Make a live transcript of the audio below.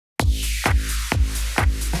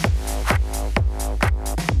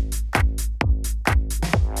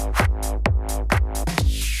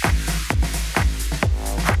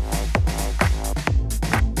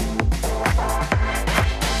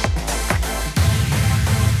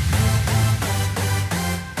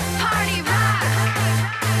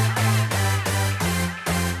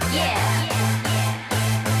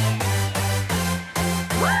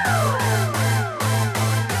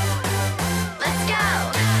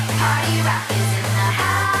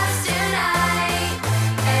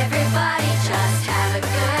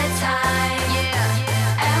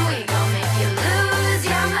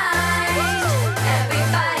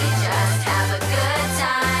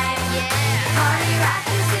Party rock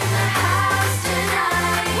is in the house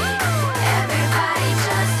tonight. Everybody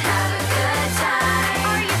just have a good time.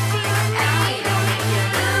 Are you feeling me? And we gon' make you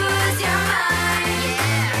lose your mind.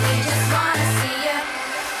 Yeah, we just wanna see you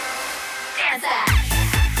dance that.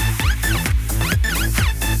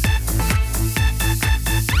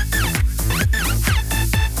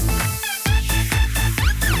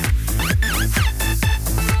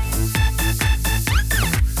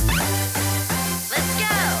 Let's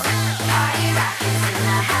go! Party rock is in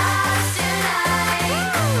the house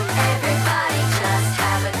tonight. Everybody just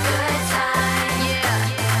have a good time.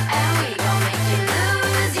 Yeah, and we gon' make you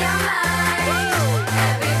lose your mind.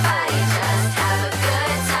 Everybody just have a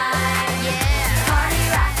good time. Yeah, party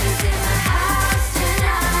rock is in the house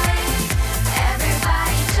tonight.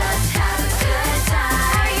 Everybody just have a good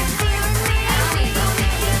time. Are you feeling me? And we gon'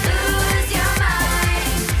 make you lose your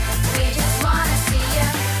mind. We just wanna see you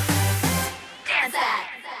dance that.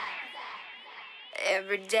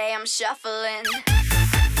 Every day I'm shuffling.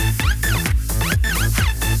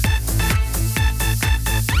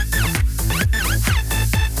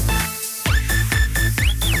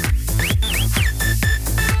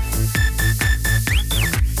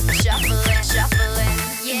 Shuffling, shuffling.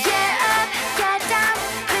 Yeah. Get up, get down,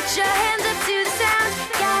 put your hands up to the sound.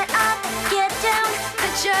 Get up, get down,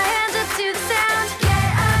 put your hands up to the sound. Get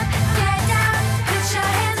up, get down, put your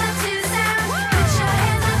hands up to the sound. Put your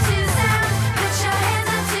hands up to the sound. Put your hands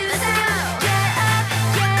up to the sound. Get up,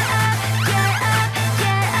 get up, get up,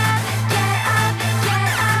 get up, get up, get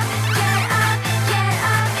up, get up, get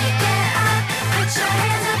up, get up. Put your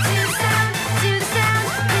hands up to the sound, to the sound.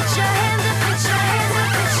 Put your hands up, put your hands up,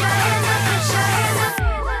 put your hands up, put your hands up.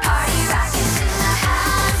 Party rock is in the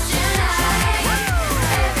house tonight.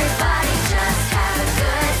 Everybody just have a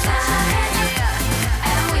good time. Yeah,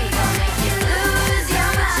 and we gon' make you lose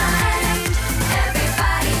your mind.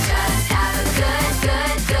 Everybody just have a good,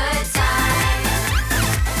 good, good time.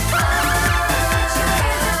 Oh, put your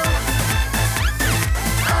hands up.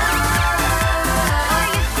 Oh, are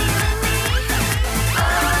you feeling me? Oh,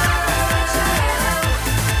 put your hands up.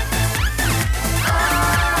 Oh,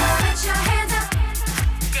 put your hands up.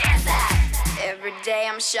 Dance that. Every day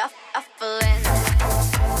I'm shuffling.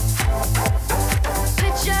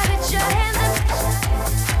 Put your hands up.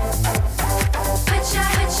 Put your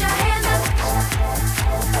hands up.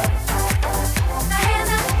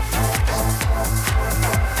 Hands up.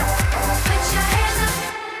 Put your hands up.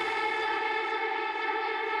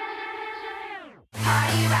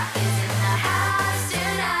 Party rock is